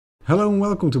Hello and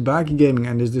welcome to BakieGaming,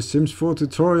 and this is the Sims 4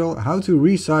 tutorial how to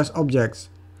resize objects.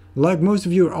 Like most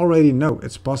of you already know,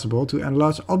 it's possible to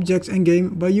enlarge objects in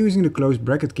game by using the close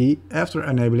bracket key after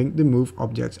enabling the Move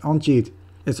Objects On cheat.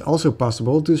 It's also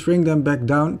possible to shrink them back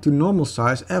down to normal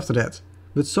size after that,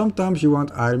 but sometimes you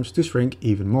want items to shrink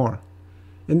even more.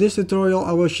 In this tutorial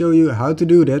I will show you how to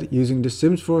do that using the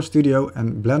Sims 4 Studio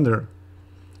and Blender.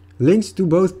 Links to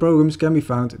both programs can be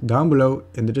found down below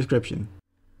in the description.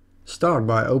 Start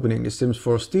by opening the Sims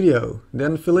 4 Studio,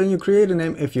 then fill in your creator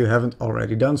name if you haven't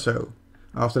already done so.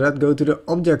 After that, go to the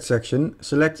Object section,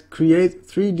 select Create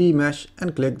 3D Mesh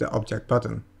and click the Object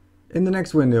button. In the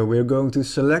next window we're going to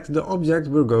select the object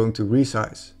we're going to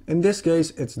resize. In this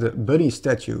case it's the bunny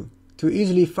statue. To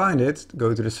easily find it,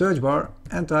 go to the search bar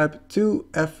and type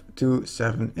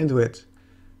 2F27 into it.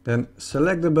 Then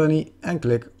select the bunny and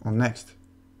click on Next.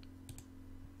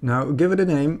 Now give it a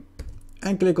name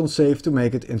and click on Save to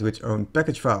make it into its own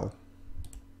package file.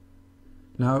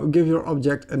 Now give your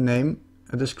object a name,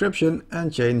 a description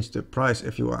and change the price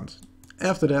if you want.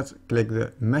 After that, click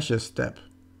the Meshes tab.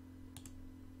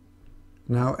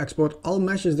 Now export all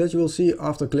meshes that you will see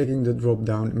after clicking the drop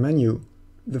down menu.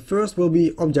 The first will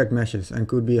be object meshes and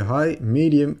could be high,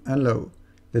 medium and low.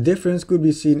 The difference could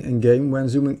be seen in game when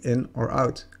zooming in or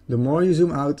out. The more you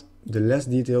zoom out, the less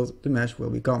detailed the mesh will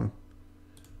become.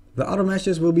 The other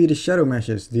meshes will be the shadow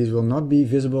meshes. These will not be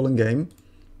visible in game,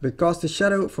 but cast a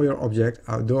shadow for your object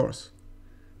outdoors.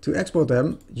 To export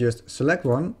them, just select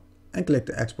one and click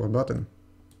the export button.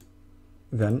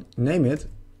 Then name it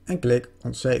and click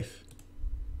on Save.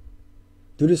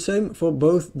 Do the same for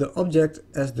both the object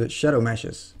as the shadow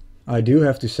meshes. I do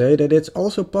have to say that it's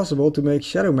also possible to make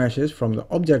shadow meshes from the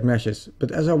object meshes,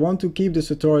 but as I want to keep this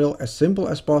tutorial as simple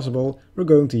as possible, we're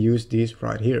going to use these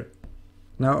right here.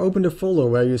 Now open the folder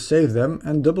where you save them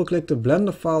and double click the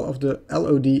Blender file of the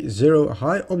LOD0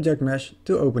 high object mesh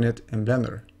to open it in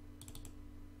Blender.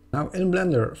 Now in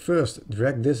Blender, first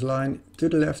drag this line to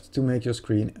the left to make your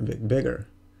screen a bit bigger.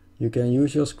 You can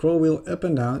use your scroll wheel up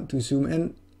and down to zoom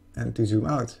in and to zoom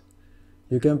out.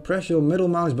 You can press your middle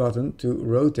mouse button to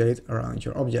rotate around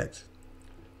your object.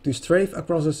 To strafe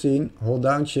across the scene, hold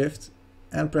down Shift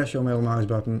and press your middle mouse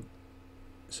button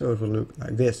so it will look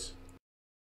like this.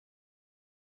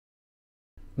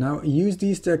 Now use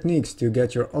these techniques to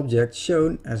get your object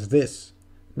shown as this.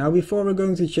 Now before we're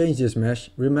going to change this mesh,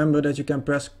 remember that you can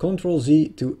press Ctrl Z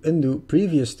to undo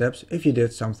previous steps if you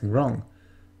did something wrong.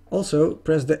 Also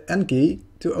press the N key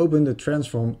to open the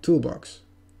transform toolbox.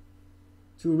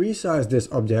 To resize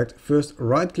this object, first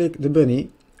right click the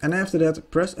bunny and after that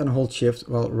press and hold Shift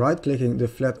while right clicking the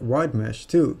flat white mesh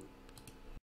too.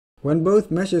 When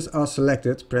both meshes are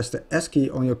selected, press the S key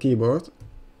on your keyboard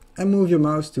and move your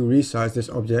mouse to resize this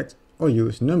object or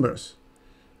use numbers.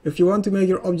 If you want to make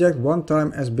your object one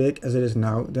time as big as it is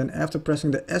now, then after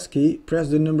pressing the S key, press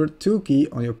the number 2 key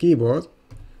on your keyboard,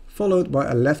 followed by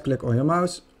a left click on your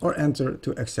mouse or enter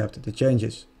to accept the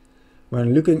changes.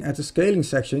 When looking at the scaling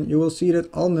section, you will see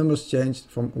that all numbers changed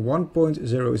from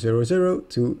 1.000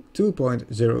 to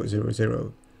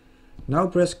 2.000. Now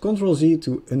press Ctrl Z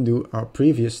to undo our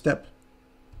previous step.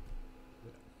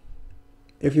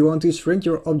 If you want to shrink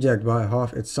your object by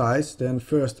half its size, then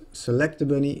first select the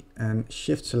bunny and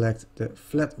shift select the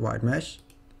flat white mesh.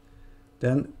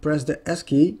 Then press the S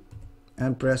key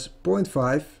and press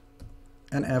 0.5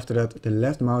 and after that the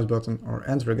left mouse button or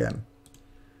enter again.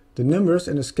 The numbers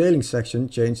in the scaling section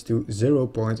change to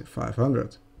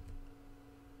 0.500.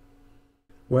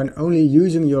 When only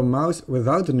using your mouse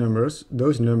without the numbers,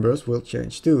 those numbers will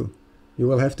change too. You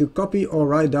will have to copy or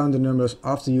write down the numbers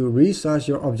after you resize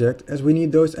your object, as we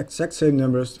need those exact same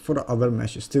numbers for the other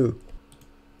meshes too.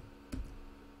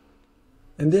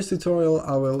 In this tutorial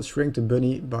I will shrink the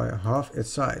bunny by half its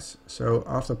size. So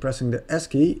after pressing the S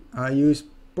key I use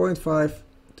 0.5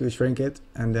 to shrink it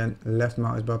and then left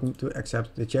mouse button to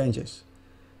accept the changes.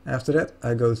 After that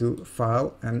I go to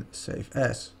File and Save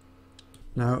As.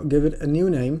 Now give it a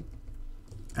new name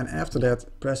and after that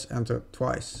press Enter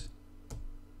twice.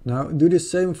 Now do the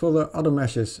same for the other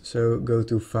meshes, so go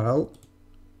to File,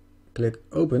 click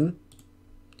Open,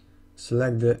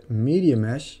 select the Media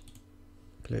Mesh,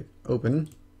 click Open,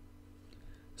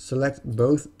 select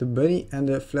both the bunny and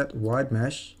the flat white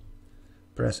mesh,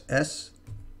 press S,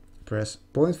 press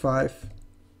 0.5,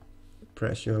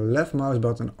 press your left mouse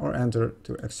button or Enter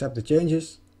to accept the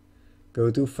changes,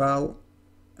 go to File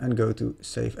and go to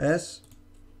Save As,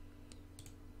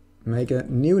 make a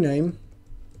new name,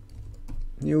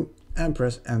 New and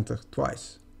press Enter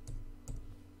twice.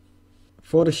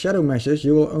 For the shadow meshes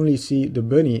you will only see the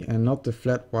bunny and not the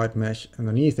flat white mesh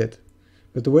underneath it,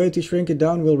 but the way to shrink it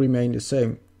down will remain the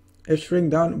same. If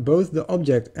shrink down both the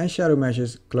object and shadow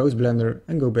meshes, close Blender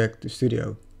and go back to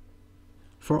Studio.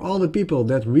 For all the people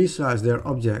that resize their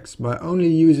objects by only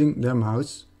using their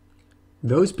mouse,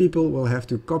 those people will have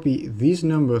to copy these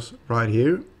numbers right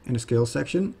here in the scale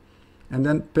section and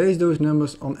then paste those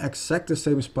numbers on exact the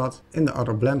same spot in the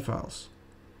other blend files.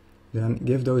 Then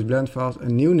give those blend files a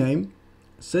new name,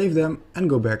 save them and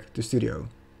go back to Studio.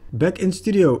 Back in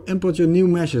Studio, import your new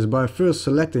meshes by first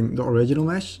selecting the original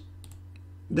mesh,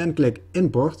 then click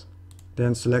Import,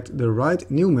 then select the right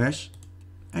new mesh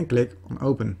and click on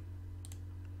Open.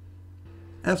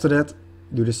 After that,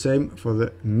 do the same for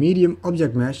the medium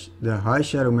object mesh, the high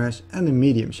shadow mesh and the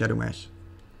medium shadow mesh.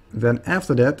 Then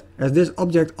after that, as this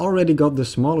object already got the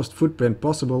smallest footprint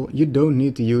possible, you don't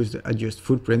need to use the Adjust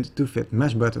Footprint to Fit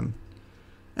Mesh button.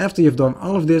 After you've done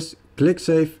all of this, click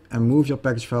Save and move your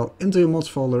package file into your mods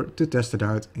folder to test it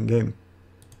out in game.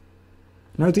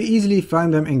 Now to easily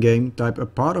find them in game, type a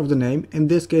part of the name, in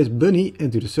this case Bunny,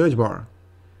 into the search bar.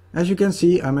 As you can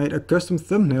see, I made a custom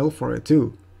thumbnail for it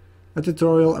too. A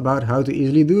tutorial about how to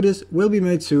easily do this will be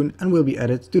made soon and will be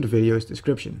added to the video's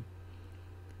description.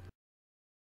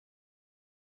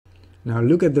 Now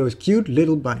look at those cute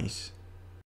little bunnies.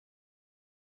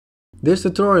 This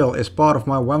tutorial is part of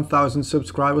my 1000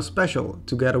 subscribers special,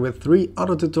 together with 3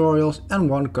 other tutorials and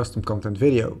 1 custom content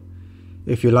video.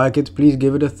 If you like it, please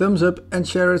give it a thumbs up and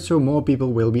share it so more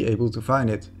people will be able to find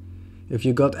it. If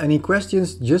you got any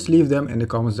questions, just leave them in the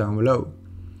comments down below.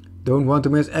 Don't want to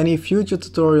miss any future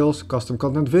tutorials, custom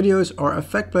content videos or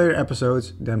Effect Player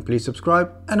episodes, then please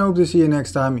subscribe and hope to see you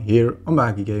next time here on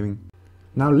BakieGaming.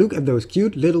 Now look at those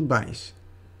cute little bunnies.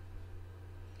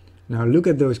 Now look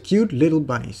at those cute little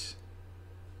bunnies.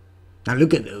 Now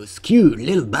look at those cute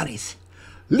little bunnies.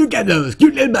 Look at those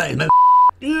cute little bunnies.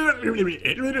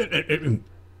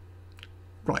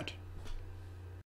 Right.